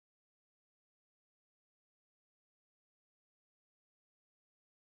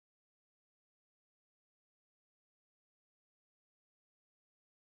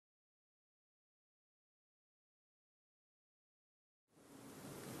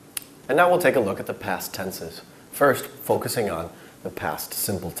And now we'll take a look at the past tenses. First, focusing on the past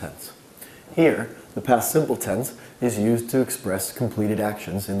simple tense. Here, the past simple tense is used to express completed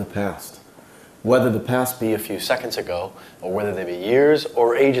actions in the past. Whether the past be a few seconds ago, or whether they be years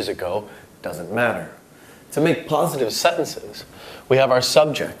or ages ago, doesn't matter. To make positive sentences, we have our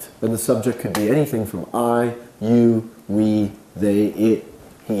subject, and the subject could be anything from I, you, we, they, it,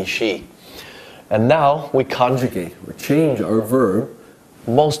 he, she. And now we conjugate, or change our verb,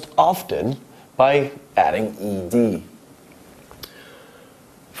 most often by adding ed.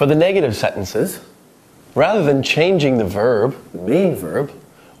 For the negative sentences, rather than changing the verb, the main verb,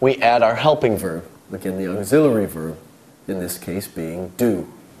 we add our helping verb, again the auxiliary verb, in this case being do.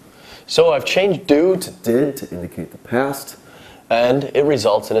 So I've changed do to did to indicate the past, and it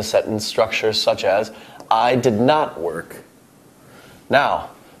results in a sentence structure such as, I did not work.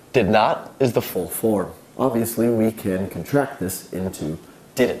 Now, did not is the full form. Obviously, we can contract this into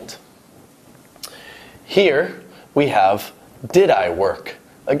didn't. Here, we have did I work.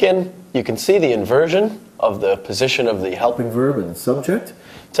 Again, you can see the inversion of the position of the helping verb and the subject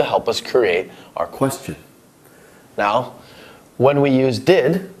to help us create our question. Now, when we use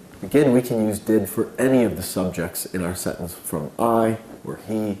did, again, we can use did for any of the subjects in our sentence from I, or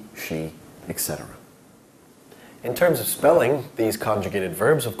he, she, etc. In terms of spelling these conjugated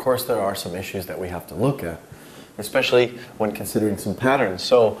verbs, of course, there are some issues that we have to look at, especially when considering some patterns.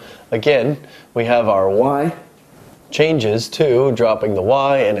 So, again, we have our Y changes to dropping the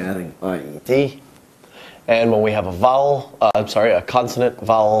Y and adding IED. And when we have a consonant,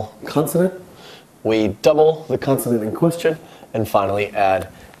 vowel, consonant, we double the consonant in question and finally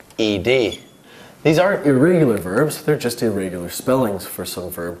add ed. These aren't irregular verbs, they're just irregular spellings for some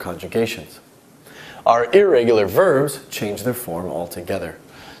verb conjugations. Our irregular verbs change their form altogether.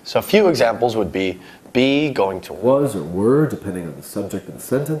 So a few examples would be going to was or were, depending on the subject of the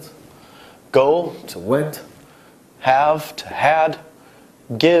sentence, go to went, have to had,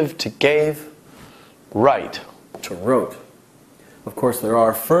 give to gave, write to wrote. Of course, there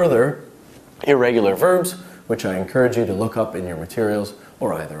are further irregular verbs, which I encourage you to look up in your materials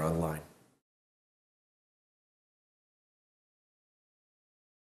or either online.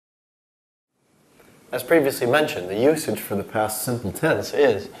 As previously mentioned, the usage for the past simple tense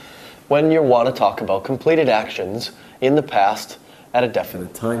is when you want to talk about completed actions in the past at a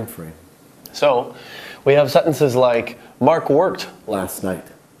definite time frame. So, we have sentences like, Mark worked last night.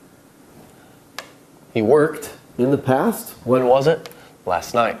 He worked in the past. When was it?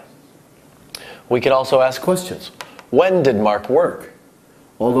 Last night. We could also ask questions. When did Mark work?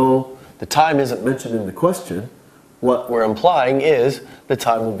 Although the time isn't mentioned in the question, what we're implying is the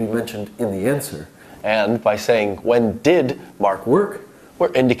time will be mentioned in the answer. And by saying, when did Mark work,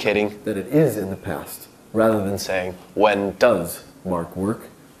 we're indicating that it is in the past, rather than saying, when does Mark work,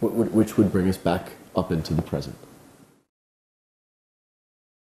 which would bring us back up into the present.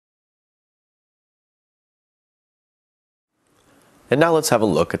 And now let's have a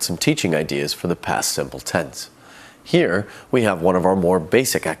look at some teaching ideas for the past simple tense. Here we have one of our more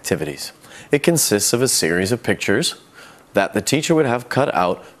basic activities. It consists of a series of pictures that the teacher would have cut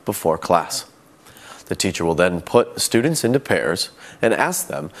out before class. The teacher will then put students into pairs and ask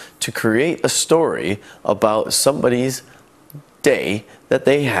them to create a story about somebody's day that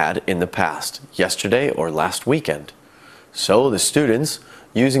they had in the past, yesterday or last weekend. So the students,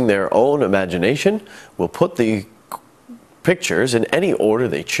 using their own imagination, will put the pictures in any order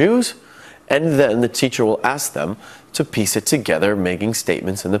they choose, and then the teacher will ask them to piece it together, making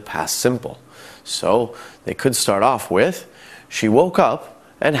statements in the past simple. So they could start off with, she woke up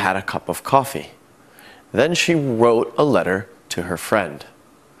and had a cup of coffee. Then she wrote a letter to her friend.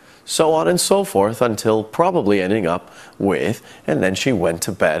 So on and so forth until probably ending up with, and then she went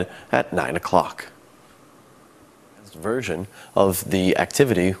to bed at 9 o'clock. That's the version of the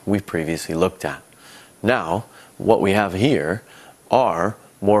activity we previously looked at. Now, what we have here are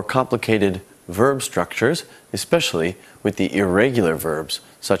more complicated verb structures, especially with the irregular verbs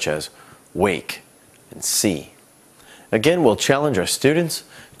such as wake and see. Again, we'll challenge our students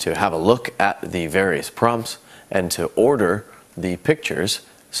to have a look at the various prompts and to order the pictures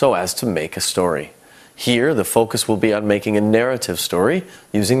so as to make a story. Here, the focus will be on making a narrative story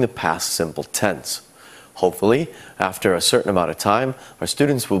using the past simple tense. Hopefully, after a certain amount of time, our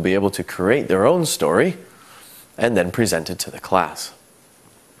students will be able to create their own story and then present it to the class.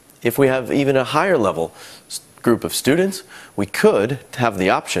 If we have even a higher level group of students, we could have the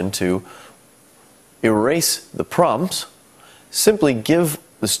option to erase the prompts, simply give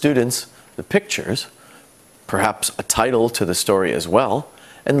the students the pictures, perhaps a title to the story as well,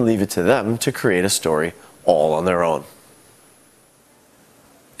 and leave it to them to create a story all on their own.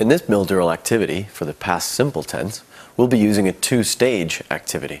 In this Mildural activity for the past simple tense, we'll be using a two-stage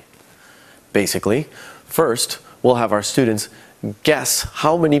activity. Basically, first, we'll have our students guess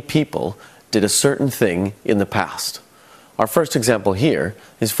how many people did a certain thing in the past. Our first example here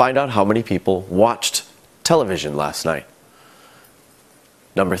is find out how many people watched television last night.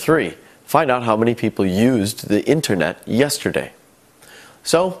 Number 3, find out how many people used the internet yesterday.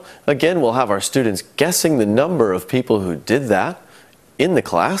 So, again, we'll have our students guessing the number of people who did that in the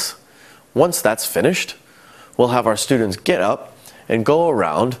class. Once that's finished, we'll have our students get up and go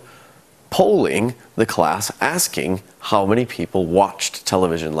around polling the class, asking how many people watched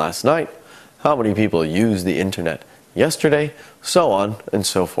television last night, how many people used the internet yesterday, so on and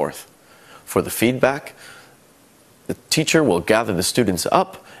so forth. For the feedback, the teacher will gather the students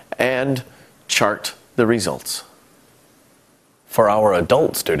up and chart the results. For our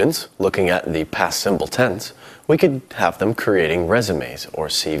adult students, looking at the past simple tense, we could have them creating resumes or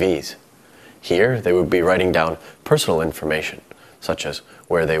CVs. Here, they would be writing down personal information, such as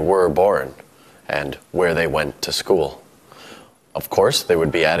where they were born and where they went to school. Of course, they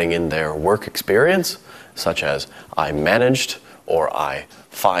would be adding in their work experience, such as I managed, or I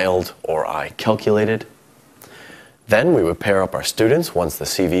filed, or I calculated. Then we would pair up our students once the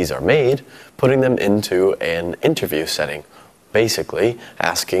CVs are made, putting them into an interview setting, basically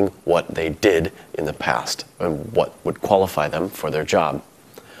asking what they did in the past and what would qualify them for their job.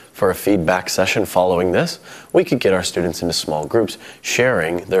 For a feedback session following this, we could get our students into small groups,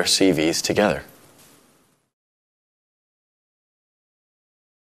 sharing their CVs together.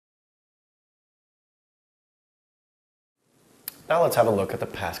 Now let's have a look at the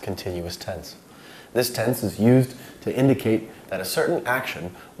past continuous tense. This tense is used to indicate that a certain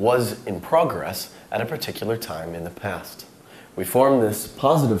action was in progress at a particular time in the past. We form this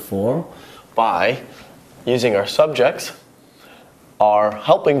positive form by using our subjects, our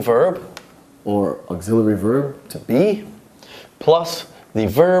helping verb or auxiliary verb to be, plus the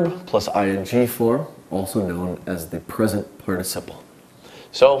verb plus ing form, also known as the present participle.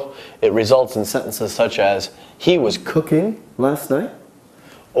 So it results in sentences such as, he was cooking last night,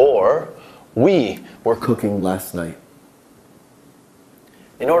 or we were cooking last night.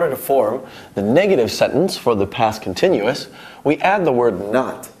 In order to form the negative sentence for the past continuous, we add the word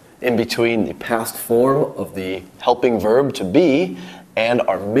not in between the past form of the helping verb to be and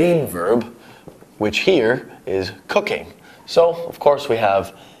our main verb, which here is cooking. So, of course, we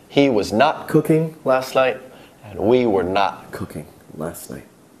have he was not cooking last night and we were not cooking last night.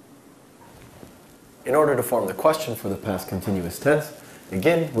 In order to form the question for the past continuous tense,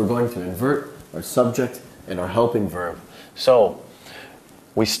 again, we're going to invert our subject and our helping verb. So,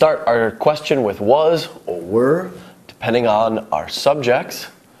 we start our question with was or were, depending on our subjects,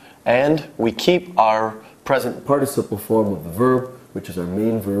 and we keep our present participle form of the verb, which is our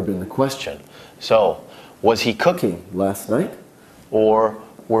main verb in the question. So, was he cooking last night? Or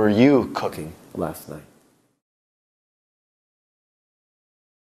were you cooking last night?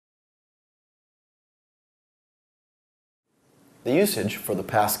 The usage for the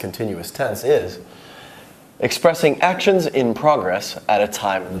past continuous tense is expressing actions in progress at a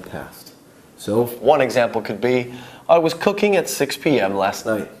time in the past. So, one example could be, I was cooking at 6 p.m. last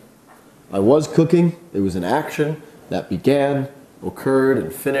night. I was cooking, it was an action that began, occurred,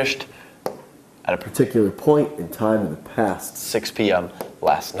 and finished at a particular point in time in the past, 6 p.m.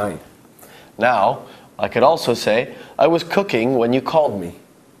 last night. Now, I could also say, I was cooking when you called me.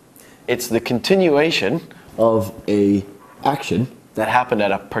 It's the continuation of an action that happened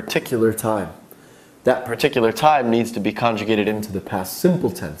at a particular time. That particular time needs to be conjugated into the past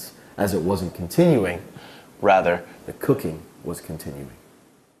simple tense, as it wasn't continuing. Rather, the cooking was continuing.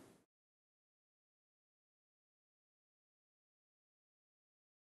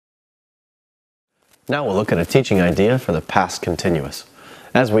 Now we'll look at a teaching idea for the past continuous.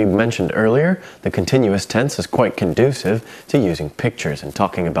 As we mentioned earlier, the continuous tense is quite conducive to using pictures and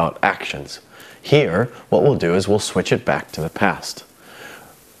talking about actions. Here, what we'll do is we'll switch it back to the past.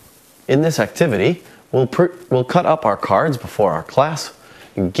 In this activity, we'll cut up our cards before our class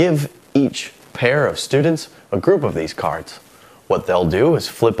and give each pair of students a group of these cards. What they'll do is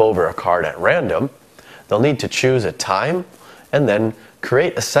flip over a card at random. They'll need to choose a time and then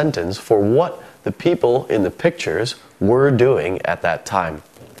create a sentence for what the people in the pictures were doing at that time.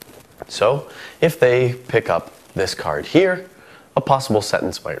 So, if they pick up this card here, a possible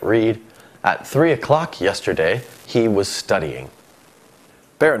sentence might read, at 3 o'clock yesterday, he was studying.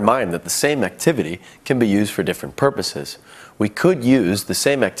 Bear in mind that the same activity can be used for different purposes. We could use the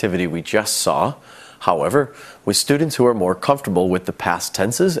same activity we just saw, However, with students who are more comfortable with the past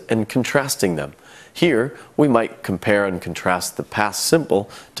tenses and contrasting them, here we might compare and contrast the past simple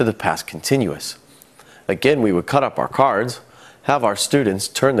to the past continuous. Again, we would cut up our cards, have our students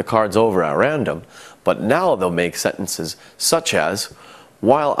turn the cards over at random, but now they'll make sentences such as,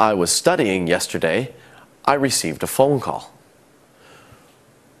 while I was studying yesterday, I received a phone call.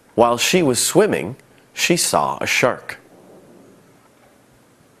 While she was swimming, she saw a shark.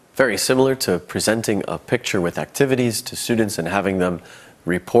 Very similar to presenting a picture with activities to students and having them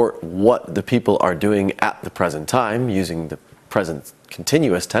report what the people are doing at the present time using the present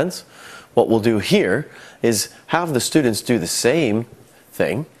continuous tense. What we'll do here is have the students do the same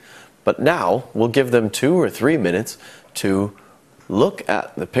thing, but now we'll give them 2 or 3 minutes to look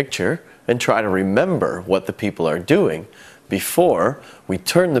at the picture and try to remember what the people are doing before we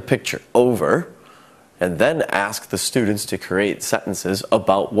turn the picture over and then ask the students to create sentences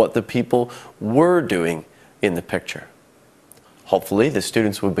about what the people were doing in the picture. Hopefully, the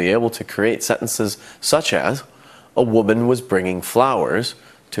students will be able to create sentences such as, a woman was bringing flowers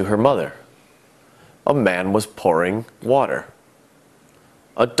to her mother. A man was pouring water.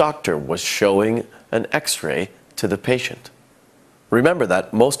 A doctor was showing an X-ray to the patient. Remember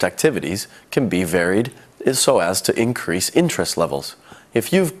that most activities can be varied so as to increase interest levels.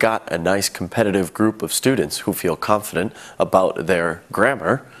 If you've got a nice competitive group of students who feel confident about their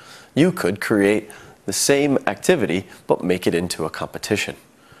grammar, you could create the same activity but make it into a competition.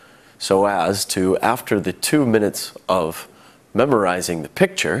 So as to, after the 2 minutes of memorizing the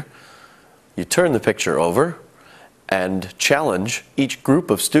picture, you turn the picture over and challenge each group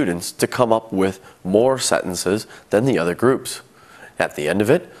of students to come up with more sentences than the other groups. At the end of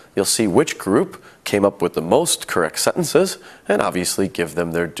it, you'll see which group came up with the most correct sentences and obviously give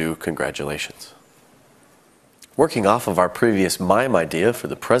them their due congratulations. Working off of our previous mime idea for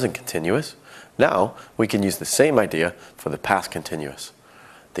the present continuous, now we can use the same idea for the past continuous.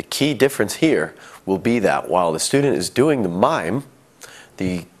 The key difference here will be that while the student is doing the mime,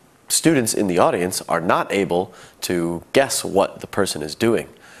 the students in the audience are not able to guess what the person is doing.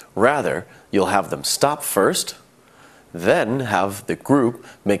 Rather, you'll have them stop first, then have the group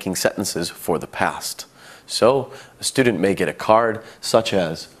making sentences for the past. So a student may get a card such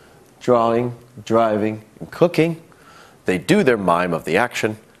as drawing, driving, and cooking. They do their mime of the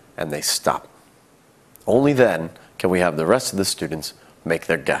action and they stop. Only then can we have the rest of the students make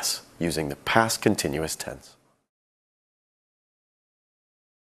their guess using the past continuous tense.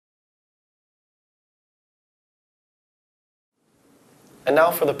 And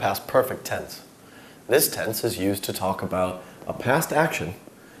now for the past perfect tense. This tense is used to talk about a past action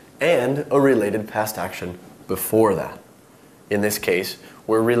and a related past action before that. In this case,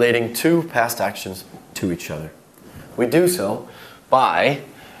 we're relating 2 past actions to each other. We do so by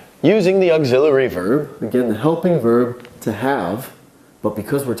using the auxiliary verb, again the helping verb to have, but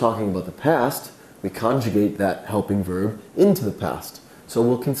because we're talking about the past, we conjugate that helping verb into the past. So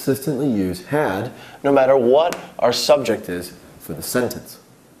we'll consistently use had no matter what our subject is for the sentence.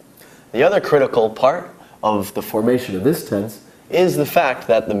 The other critical part of the formation of this tense is the fact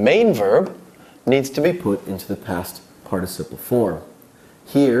that the main verb needs to be put into the past participle form.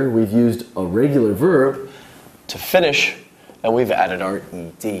 Here we've used a regular verb to finish and we've added our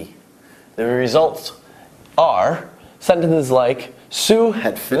ed. The results are sentences like Sue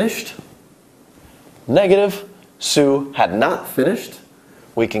had finished, negative, Sue had not finished.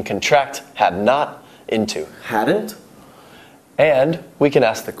 We can contract had not into hadn't. And we can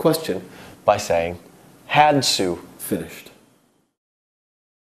ask the question by saying, had Sue finished?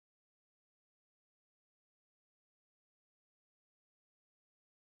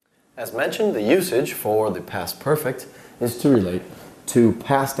 As mentioned, the usage for the past perfect is to relate to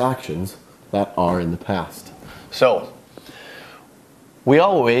past actions that are in the past. So, we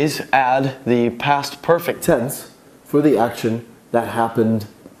always add the past perfect tense for the action that happened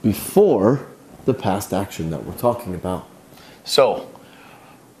before the past action that we're talking about. So,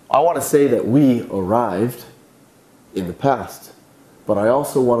 I want to say that we arrived in the past, but I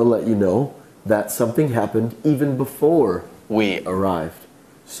also want to let you know that something happened even before we arrived.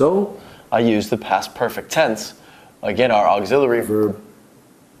 So, I use the past perfect tense, again our auxiliary verb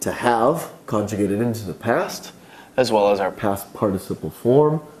to have conjugated into the past, as well as our past participle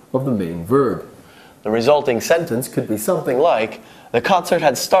form of the main verb. The resulting sentence could be something like, the concert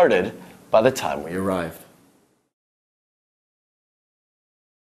had started by the time we arrived.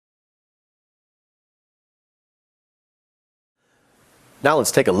 Now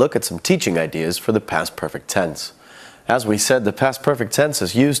let's take a look at some teaching ideas for the past perfect tense. As we said, the past perfect tense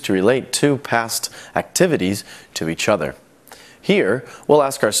is used to relate 2 past activities to each other. Here, we'll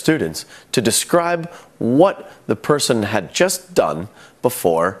ask our students to describe what the person had just done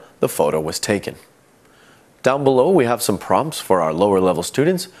before the photo was taken. Down below, we have some prompts for our lower level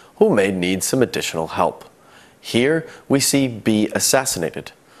students who may need some additional help. Here, we see be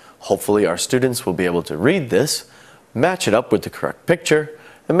assassinated. Hopefully, our students will be able to read this, match it up with the correct picture,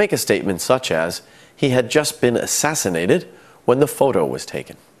 and make a statement such as, he had just been assassinated when the photo was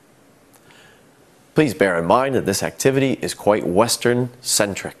taken. Please bear in mind that this activity is quite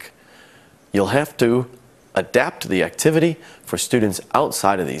Western-centric. You'll have to adapt the activity for students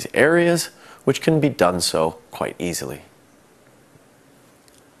outside of these areas, which can be done so quite easily.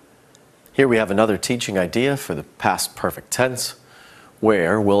 Here we have another teaching idea for the past perfect tense,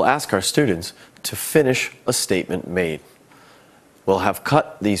 where we'll ask our students to finish a statement made. We'll have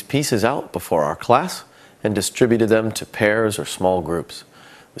cut these pieces out before our class and distributed them to pairs or small groups.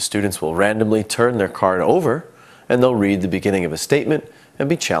 The students will randomly turn their card over and they'll read the beginning of a statement and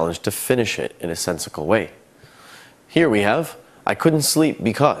be challenged to finish it in a sensical way. Here we have, I couldn't sleep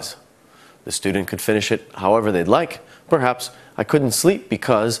because. The student could finish it however they'd like. Perhaps, I couldn't sleep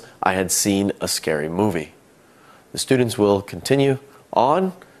because I had seen a scary movie. The students will continue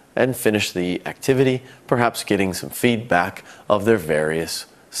on and finish the activity, perhaps getting some feedback of their various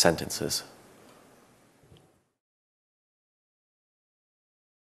sentences.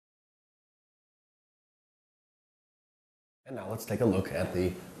 And now let's take a look at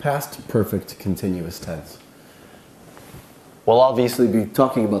the past perfect continuous tense. We'll obviously be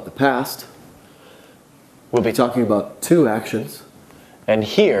talking about the past. We'll be talking about two actions. And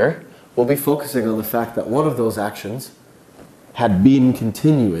here, we'll be focusing on the fact that one of those actions had been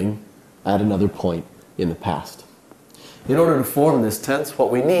continuing at another point in the past. In order to form this tense,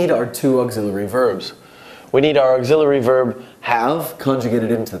 what we need are two auxiliary verbs. We need our auxiliary verb have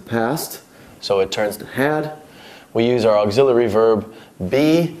conjugated into the past, so it turns to had. We use our auxiliary verb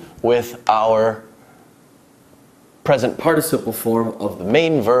be with our present participle form of the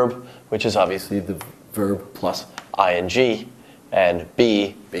main verb, which is obviously the verb plus ing, and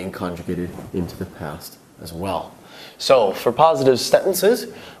be being conjugated into the past as well. So for positive sentences,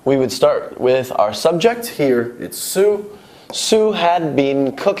 we would start with our subject. Here it's Sue. Sue had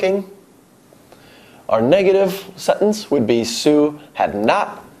been cooking. Our negative sentence would be Sue had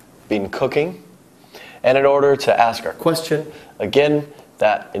not been cooking. And in order to ask our question, again,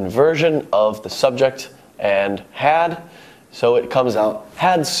 that inversion of the subject and had, so it comes out,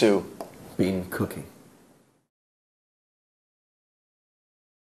 had Sue been cooking?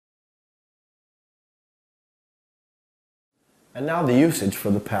 And now the usage for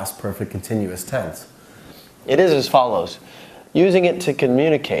the past perfect continuous tense. It is as follows. Using it to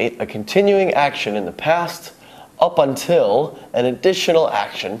communicate a continuing action in the past up until an additional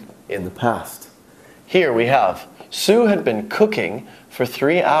action in the past. Here we have, Sue had been cooking for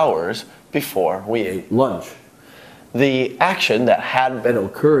 3 hours before we ate lunch. The action that had been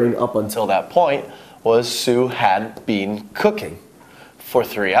occurring up until that point was Sue had been cooking for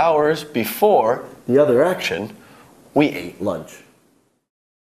 3 hours before the other action, we ate lunch.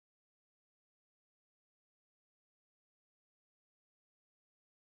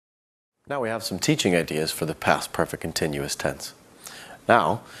 Now we have some teaching ideas for the past perfect continuous tense.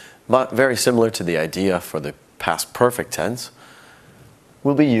 Now, very similar to the idea for the past perfect tense,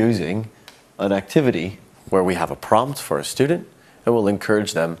 we'll be using an activity where we have a prompt for a student and we'll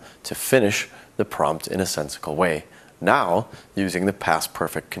encourage them to finish the prompt in a sensical way. Now, using the past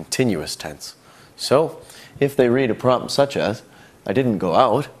perfect continuous tense. So, if they read a prompt such as, I didn't go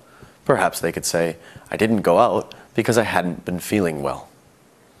out, perhaps they could say, I didn't go out because I hadn't been feeling well.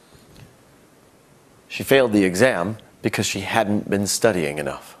 She failed the exam because she hadn't been studying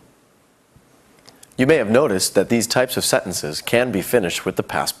enough. You may have noticed that these types of sentences can be finished with the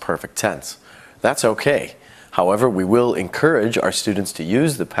past perfect tense. That's okay. However, we will encourage our students to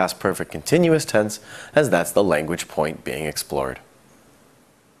use the past perfect continuous tense as that's the language point being explored.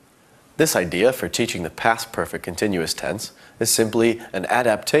 This idea for teaching the past perfect continuous tense is simply an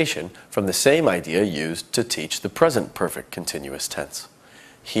adaptation from the same idea used to teach the present perfect continuous tense.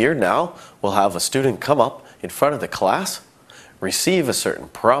 Here now, we'll have a student come up in front of the class, receive a certain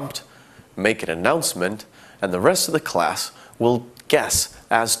prompt, make an announcement, and the rest of the class will guess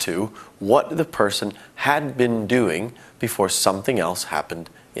as to what the person had been doing before something else happened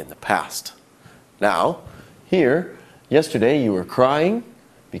in the past. Now, here, yesterday you were crying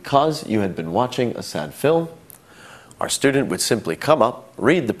because you had been watching a sad film. Our student would simply come up,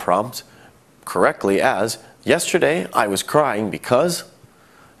 read the prompt correctly as, yesterday I was crying because,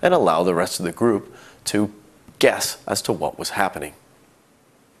 and allow the rest of the group to guess as to what was happening.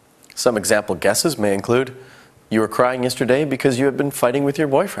 Some example guesses may include, You were crying yesterday because you had been fighting with your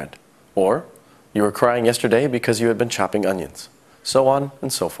boyfriend. Or, you were crying yesterday because you had been chopping onions. So on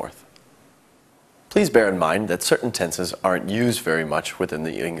and so forth. Please bear in mind that certain tenses aren't used very much within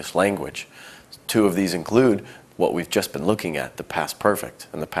the English language. Two of these include what we've just been looking at, the past perfect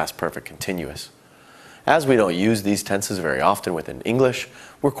and the past perfect continuous. As we don't use these tenses very often within English,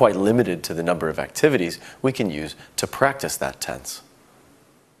 we're quite limited to the number of activities we can use to practice that tense.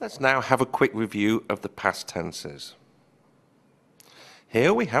 Let's now have a quick review of the past tenses.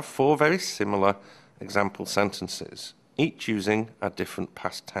 Here we have 4 very similar example sentences, each using a different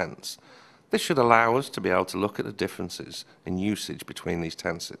past tense. This should allow us to be able to look at the differences in usage between these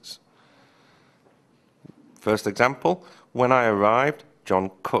tenses. First example, when I arrived, John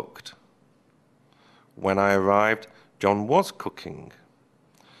cooked. When I arrived, John was cooking.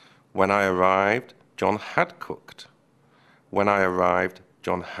 When I arrived, John had cooked. When I arrived,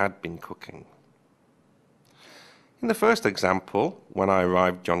 John had been cooking. In the first example, when I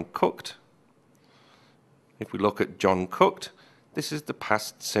arrived, John cooked. If we look at John cooked, this is the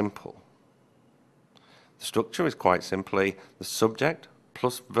past simple. The structure is quite simply the subject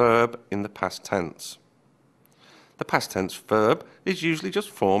plus verb in the past tense. The past tense verb is usually just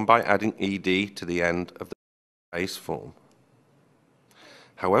formed by adding ed to the end of the base form.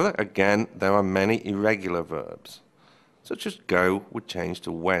 However, again, there are many irregular verbs, such as go would change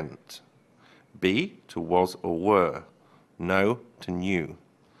to went, be to was or were, know to knew.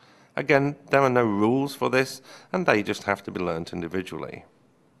 Again, there are no rules for this, and they just have to be learnt individually.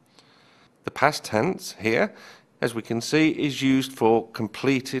 The past tense here, as we can see, is used for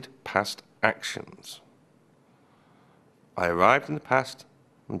completed past actions. I arrived in the past,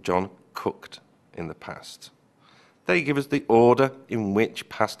 and John cooked in the past. They give us the order in which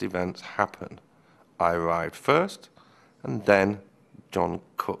past events happen. I arrived first, and then John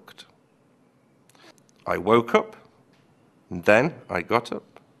cooked. I woke up, and then I got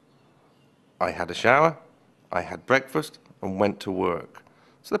up. I had a shower, I had breakfast, and went to work.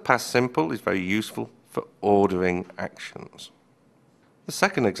 So the past simple is very useful for ordering actions. The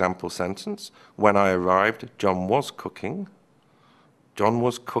second example sentence, when I arrived, John was cooking. John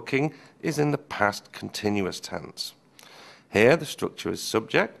was cooking is in the past continuous tense. Here the structure is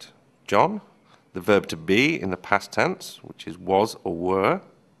subject, John, the verb to be in the past tense, which is was or were,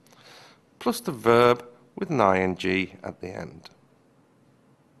 plus the verb with an ing at the end.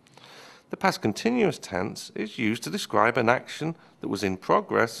 The past continuous tense is used to describe an action that was in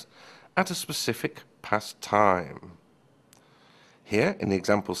progress at a specific past time. Here, in the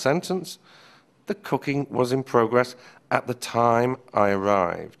example sentence, the cooking was in progress at the time I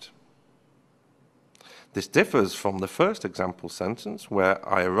arrived. This differs from the first example sentence, where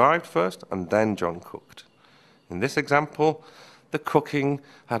I arrived first and then John cooked. In this example, the cooking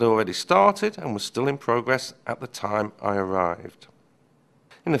had already started and was still in progress at the time I arrived.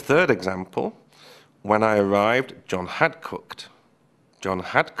 In the third example, when I arrived, John had cooked. John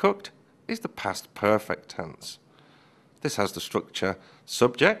had cooked is the past perfect tense. This has the structure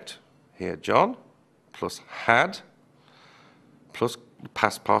subject, here John, plus had, plus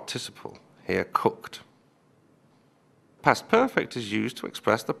past participle, here cooked. Past perfect is used to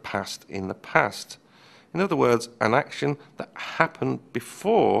express the past in the past. In other words, an action that happened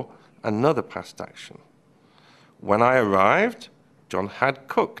before another past action. When I arrived, John had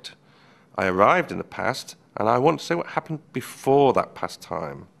cooked. I arrived in the past, and I want to say what happened before that past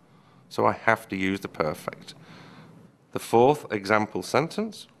time. So I have to use the perfect. The fourth example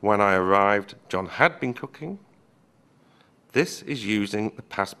sentence, when I arrived, John had been cooking. This is using the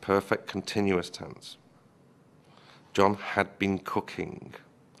past perfect continuous tense. John had been cooking.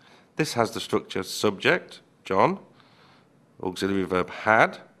 This has the structure subject, John, auxiliary verb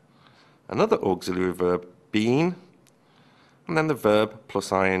had, another auxiliary verb been, and then the verb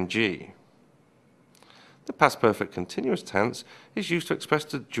plus ing. The past perfect continuous tense is used to express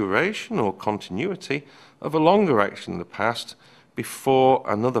the duration or continuity of a longer action in the past before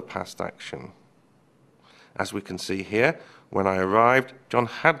another past action. As we can see here, when I arrived, John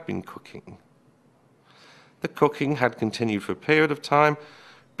had been cooking. The cooking had continued for a period of time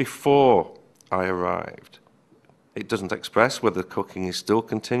before I arrived. It doesn't express whether the cooking is still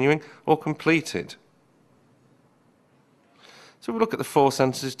continuing or completed. So we look at the 4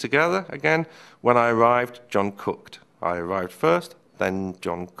 sentences together. Again, when I arrived, John cooked. I arrived first, then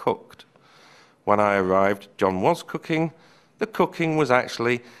John cooked. When I arrived, John was cooking. The cooking was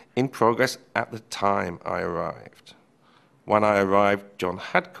actually in progress at the time I arrived. When I arrived, John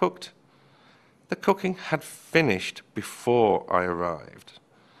had cooked. The cooking had finished before I arrived.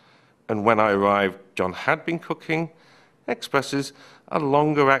 And when I arrived, John had been cooking expresses a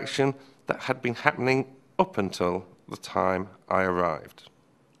longer action that had been happening up until the time I arrived.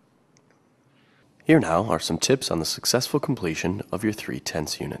 Here now are some tips on the successful completion of your 3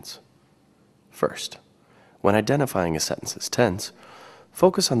 tense units. First, when identifying a sentence as tense,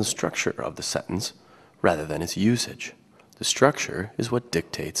 focus on the structure of the sentence rather than its usage. The structure is what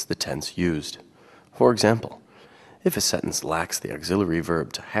dictates the tense used. For example, if a sentence lacks the auxiliary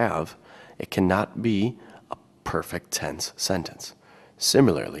verb to have, it cannot be a perfect tense sentence.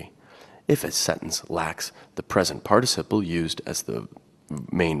 Similarly, if a sentence lacks the present participle used as the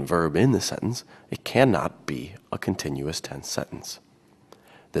main verb in the sentence, it cannot be a continuous tense sentence.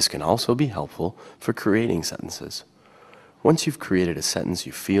 This can also be helpful for creating sentences. Once you've created a sentence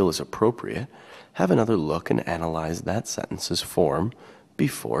you feel is appropriate, have another look and analyze that sentence's form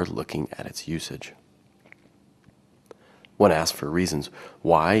before looking at its usage. When asked for reasons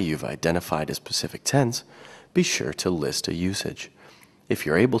why you've identified a specific tense, be sure to list a usage. If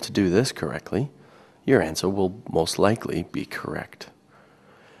you're able to do this correctly, your answer will most likely be correct.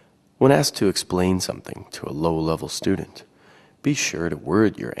 When asked to explain something to a low-level student, be sure to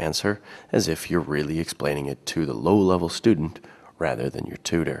word your answer as if you're really explaining it to the low-level student rather than your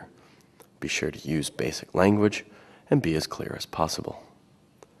tutor. Be sure to use basic language and be as clear as possible.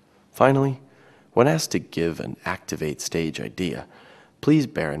 Finally, when asked to give an activate stage idea, please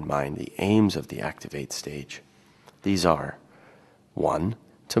bear in mind the aims of the activate stage. These are: 1.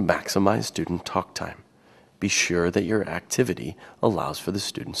 To maximize student talk time. Be sure that your activity allows for the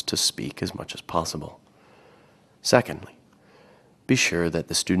students to speak as much as possible. Secondly, be sure that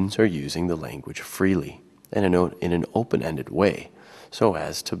the students are using the language freely and in an open-ended way so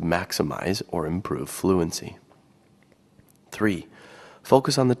as to maximize or improve fluency. 3.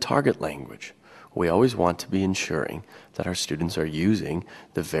 Focus on the target language. We always want to be ensuring that our students are using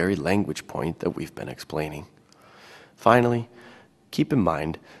the very language point that we've been explaining. Finally, keep in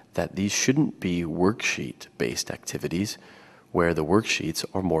mind that these shouldn't be worksheet-based activities where the worksheets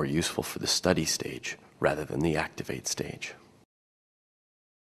are more useful for the study stage rather than the activate stage.